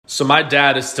So my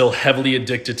dad is still heavily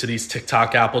addicted to these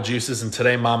TikTok apple juices, and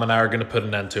today Mom and I are going to put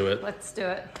an end to it. Let's do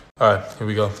it. All right, here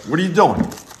we go. What are you doing?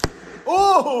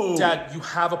 Oh! Dad, you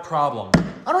have a problem.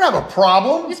 I don't have a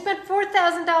problem. You spent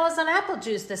 $4,000 on apple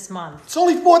juice this month. It's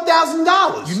only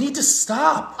 $4,000. You need to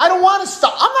stop. I don't want to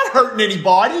stop. I'm not hurting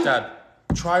anybody. Dad,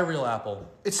 try real apple.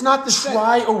 It's not the same.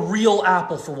 Try a real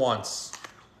apple for once.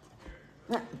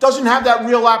 It doesn't have that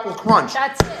real apple crunch.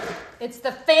 That's it. It's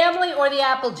the family or the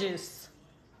apple juice.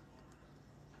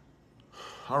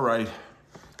 All right.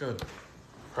 Good.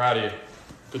 Proud of you.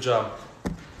 Good job.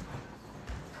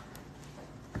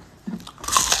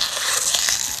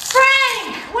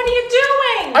 Frank, what are you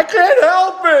doing? I can't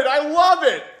help it. I love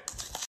it.